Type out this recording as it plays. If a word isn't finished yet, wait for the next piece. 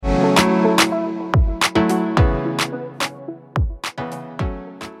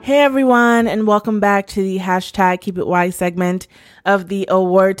Hey everyone, and welcome back to the hashtag Keep It Wise segment of the A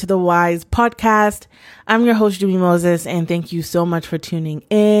Word to the Wise podcast. I'm your host, Jimmy Moses, and thank you so much for tuning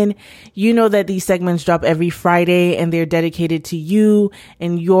in. You know that these segments drop every Friday, and they're dedicated to you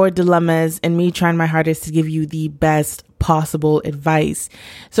and your dilemmas and me trying my hardest to give you the best possible advice.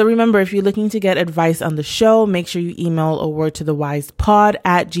 So remember, if you're looking to get advice on the show, make sure you email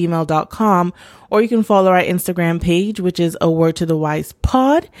awordtothewisepod@gmail.com, or you can follow our Instagram page, which is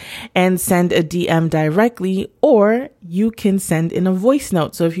awordtothewisepod, and send a DM directly, or you can send in a voice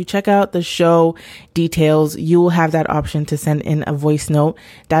note. So if you check out the show details, you will have that option to send in a voice note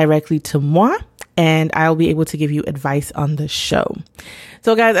directly to moi, and I'll be able to give you advice on the show.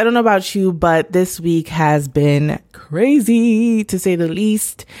 So guys, I don't know about you, but this week has been crazy to say the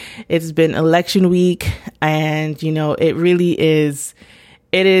least. It's been election week, and it really is.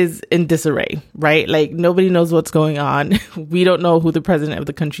 It is in disarray, right? Like, nobody knows what's going on. We don't know who the president of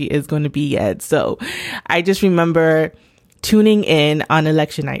the country is going to be yet. So I just remember tuning in on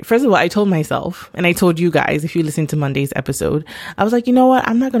election night. First of all, I told myself, and I told you guys, if you listen to Monday's episode, I was like, you know what?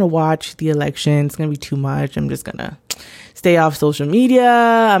 I'm not going to watch the election. It's going to be too much. I'm just going to stay off social media.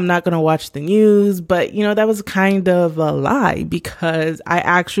 I'm not going to watch the news. But, that was kind of a lie, because I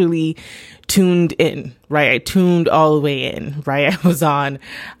actually tuned in, right? I tuned all the way in, right? I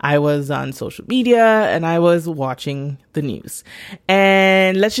was on social media and I was watching the news.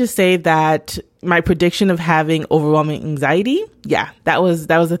 And let's just say that my prediction of having overwhelming anxiety, that was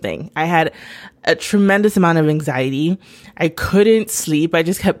the thing. I had a tremendous amount of anxiety. I couldn't sleep. I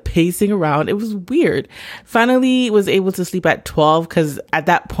just kept pacing around. It was weird. Finally was able to sleep at 12, because at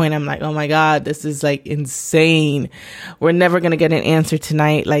that point I'm like, oh my God, this is like insane. We're never going to get an answer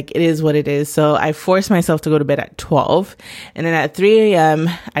tonight. Like, it is what it is. So I forced myself to go to bed at 12. And then at 3 a.m.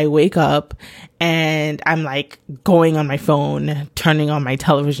 I wake up and I'm like going on my phone, turning on my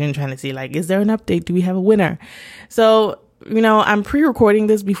television, trying to see, like, is there an update? Do we have a winner? So I'm pre-recording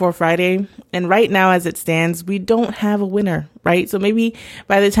this before Friday, and right now as it stands, we don't have a winner, right? So maybe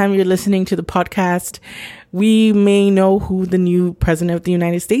by the time you're listening to the podcast, we may know who the new president of the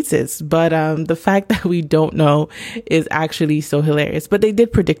United States is. But the fact that we don't know is actually so hilarious. But they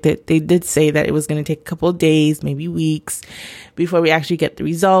did predict it. They did say that it was going to take a couple of days, maybe weeks, before we actually get the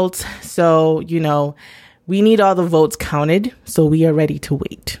results. So, we need all the votes counted. So we are ready to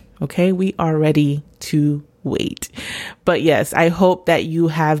wait. Okay, we are ready to wait. But yes, I hope that you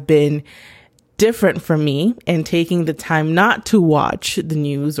have been different from me and taking the time not to watch the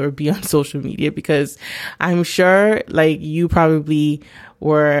news or be on social media, because I'm sure you probably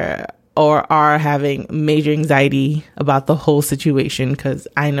were or are having major anxiety about the whole situation, because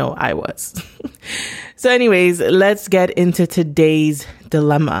I know I was. So anyways, let's get into today's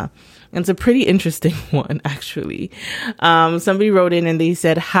dilemma. It's a pretty interesting one, actually. Somebody wrote in and they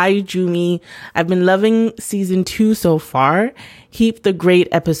said, "Hi, Jumi. I've been loving season 2 so far. Keep the great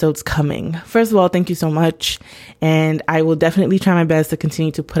episodes coming." First of all, thank you so much. And I will definitely try my best to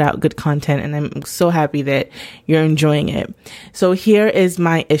continue to put out good content. And I'm so happy that you're enjoying it. So here is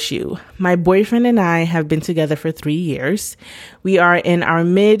my issue. My boyfriend and I have been together for 3 years. We are in our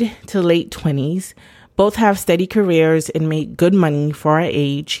mid to late 20s. Both have steady careers and make good money for our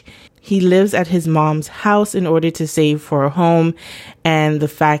age. He lives at his mom's house in order to save for a home, and the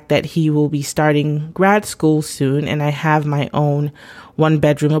fact that he will be starting grad school soon, and I have my own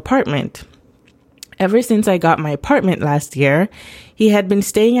 1-bedroom apartment. Ever since I got my apartment last year, he had been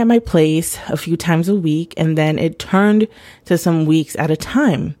staying at my place a few times a week, and then it turned to some weeks at a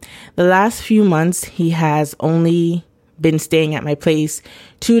time. The last few months, he has only been staying at my place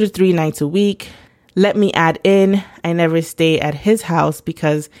 2 to 3 nights a week. Let me add in, I never stay at his house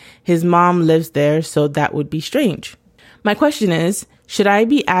because his mom lives there, so that would be strange. My question is, should I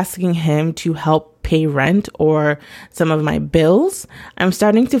be asking him to help pay rent or some of my bills? I'm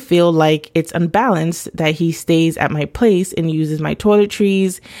starting to feel like it's unbalanced that he stays at my place and uses my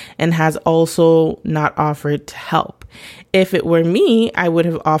toiletries and has also not offered to help. If it were me, I would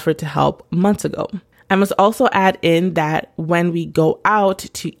have offered to help months ago. I must also add in that when we go out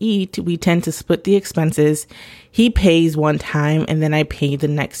to eat, we tend to split the expenses. He pays one time and then I pay the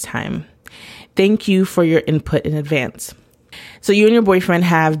next time. Thank you for your input in advance. So you and your boyfriend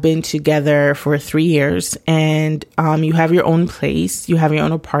have been together for 3 years, and you have your own place, you have your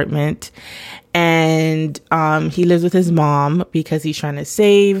own apartment, and he lives with his mom because he's trying to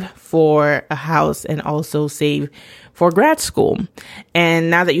save for a house and also save for grad school. And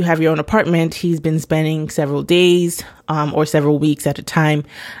now that you have your own apartment, he's been spending several days or several weeks at a time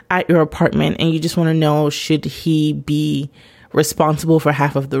at your apartment, and you just want to know, should he be responsible for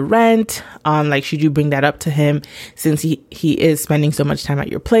half of the rent? Like, should you bring that up to him since he is spending so much time at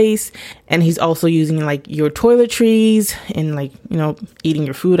your place, and he's also using like your toiletries and like, you know, eating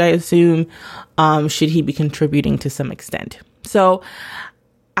your food, I assume. Should he be contributing to some extent? So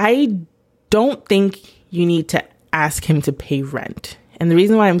I don't think you need to ask him to pay rent. And the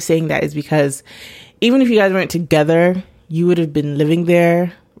reason why I'm saying that is because even if you guys weren't together, you would have been living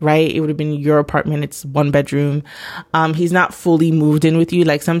there, right? It would have been your apartment. It's 1 bedroom. He's not fully moved in with you.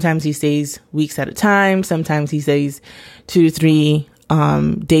 Like, sometimes he stays weeks at a time. Sometimes he stays 2 to 3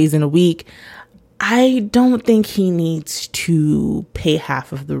 days in a week. I don't think he needs to pay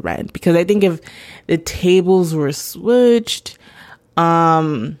half of the rent, because I think if the tables were switched,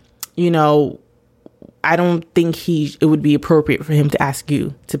 you know, I don't think it would be appropriate for him to ask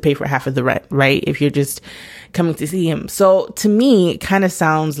you to pay for half of the rent, right? If you're just coming to see him. So to me, it kind of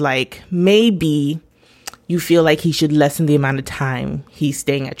sounds like maybe you feel like he should lessen the amount of time he's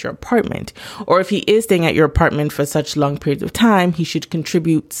staying at your apartment. Or if he is staying at your apartment for such long periods of time, he should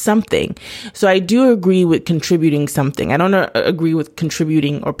contribute something. So I do agree with contributing something. I don't agree with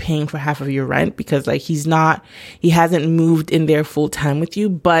contributing or paying for half of your rent, because like he hasn't moved in there full time with you.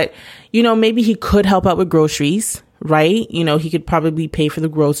 But, you know, maybe he could help out with groceries, right? You know, he could probably pay for the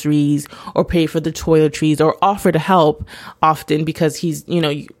groceries or pay for the toiletries or offer to help often, because he's, you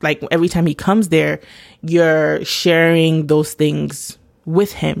know, like every time he comes there, you're sharing those things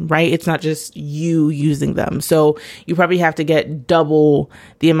with him, right? It's not just you using them. So you probably have to get double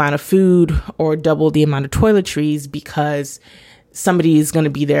the amount of food or double the amount of toiletries, because somebody is going to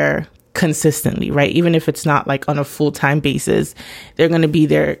be there consistently, right? Even if it's not like on a full-time basis, they're going to be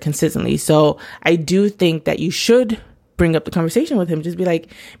there consistently. So I do think that you should bring up the conversation with him. Just be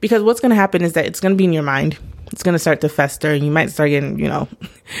like, because what's going to happen is that it's going to be in your mind. It's going to start to fester, and you might start getting, you know,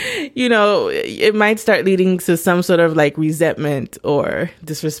 it might start leading to some sort of like resentment or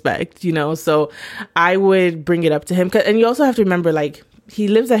disrespect, you know? So I would bring it up to him. And you also have to remember, like, he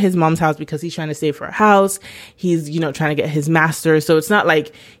lives at his mom's house because he's trying to save for a house. He's, you know, trying to get his master's. So it's not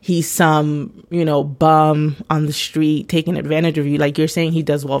like he's some, you know, bum on the street taking advantage of you. Like, you're saying he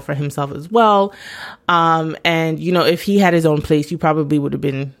does well for himself as well. And, you know, if he had his own place, you guys would have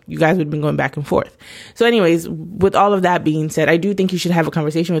been going back and forth. So anyways, with all of that being said, I do think you should have a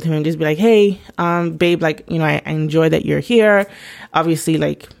conversation with him and just be like, hey, babe, like, you know, I enjoy that you're here. Obviously,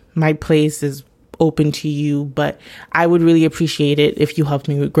 like, my place is open to you, but I would really appreciate it if you helped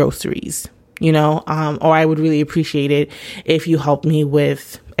me with groceries, you know, or I would really appreciate it if you helped me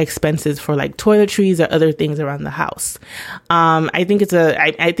with expenses for like toiletries or other things around the house. I think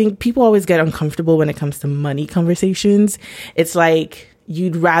I think people always get uncomfortable when it comes to money conversations. It's like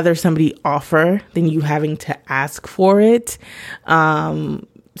you'd rather somebody offer than you having to ask for it.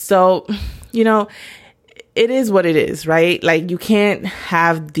 So, you know, it is what it is, right? Like, you can't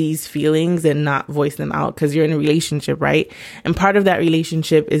have these feelings and not voice them out, because you're in a relationship, right? And part of that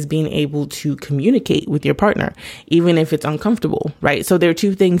relationship is being able to communicate with your partner, even if it's uncomfortable, right? So there are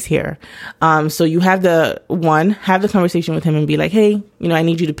 2 things here. So you have have the conversation with him and be like, hey, you know, I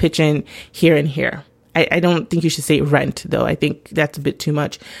need you to pitch in here and here. I don't think you should say rent, though. I think that's a bit too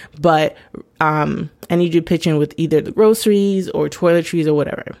much. But I need you to pitch in with either the groceries or toiletries or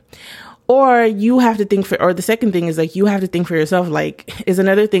whatever. Or you have to think or the second thing is like, you have to think for yourself, like, is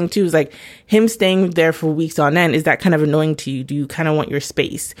another thing too, is like him staying there for weeks on end. Is that kind of annoying to you? Do you kind of want your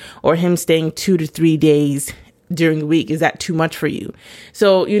space? Or him staying 2 to 3 days during the week, is that too much for you?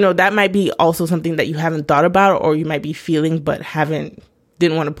 So, you know, that might be also something that you haven't thought about, or you might be feeling, but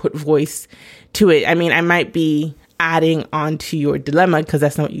didn't want to put voice to it. I mean, I might be adding on to your dilemma, because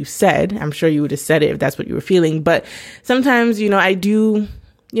that's not what you said. I'm sure you would have said it if that's what you were feeling. But sometimes, you know, I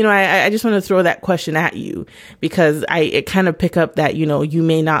just want to throw that question at you, because it kind of pick up that, you know, you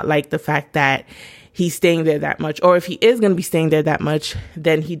may not like the fact that he's staying there that much, or if he is going to be staying there that much,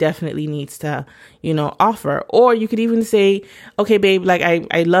 then he definitely needs to, you know, offer. Or you could even say, okay, babe, like,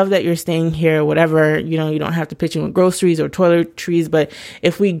 I love that you're staying here, whatever, you know, you don't have to pitch in with groceries or toiletries, but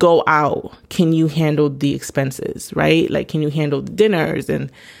if we go out, can you handle the expenses, right? Like, can you handle the dinners and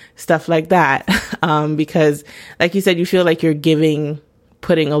stuff like that? Because like you said, you feel like you're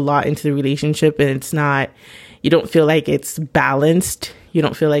putting a lot into the relationship, and you don't feel like it's balanced. You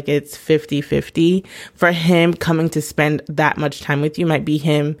don't feel like it's 50-50. For him, coming to spend that much time with you might be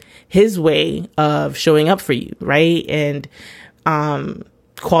his way of showing up for you, right? And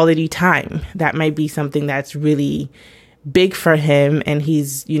quality time, that might be something that's really big for him, and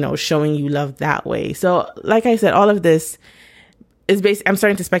he's, you know, showing you love that way. So like I said, all of this I'm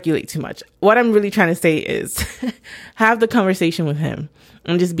starting to speculate too much. What I'm really trying to say is have the conversation with him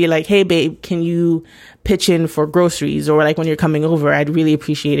and just be like, hey babe, can you pitch in for groceries? Or like when you're coming over, I'd really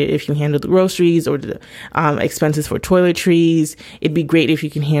appreciate it if you handle the groceries or the expenses for toiletries. It'd be great if you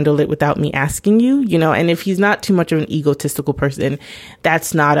can handle it without me asking you, and if he's not too much of an egotistical person,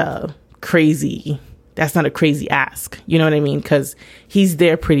 that's not a crazy ask. You know what I mean? Cause he's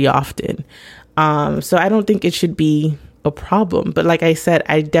there pretty often. So I don't think it should be a problem. But like I said,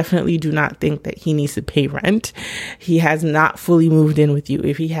 I definitely do not think that he needs to pay rent. He has not fully moved in with you.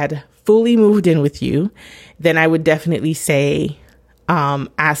 If he had fully moved in with you, then I would definitely say,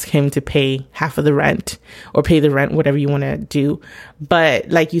 ask him to pay half of the rent or pay the rent, whatever you want to do. But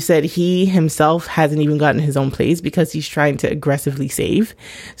like you said, he himself hasn't even gotten his own place because he's trying to aggressively save.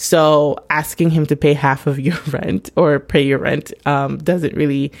 So asking him to pay half of your rent or pay your rent, doesn't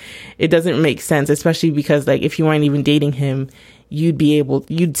make sense, especially because like if you weren't even dating him,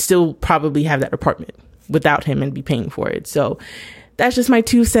 you'd still probably have that apartment without him and be paying for it. So that's just my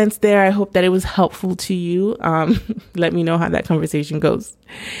 2 cents there. I hope that it was helpful to you. Let me know how that conversation goes.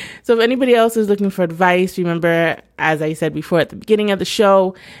 So if anybody else is looking for advice, remember, as I said before at the beginning of the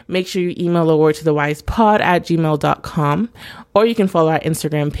show, make sure you email awordtothewisepod@gmail.com, or you can follow our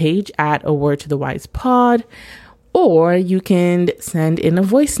Instagram page at awordtothewisepod, or you can send in a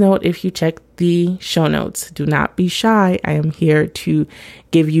voice note if you check the show notes. Do not be shy. I am here to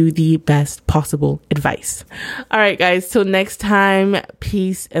give you the best possible advice. All right, guys. Till next time,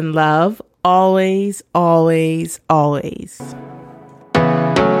 peace and love. Always, always, always.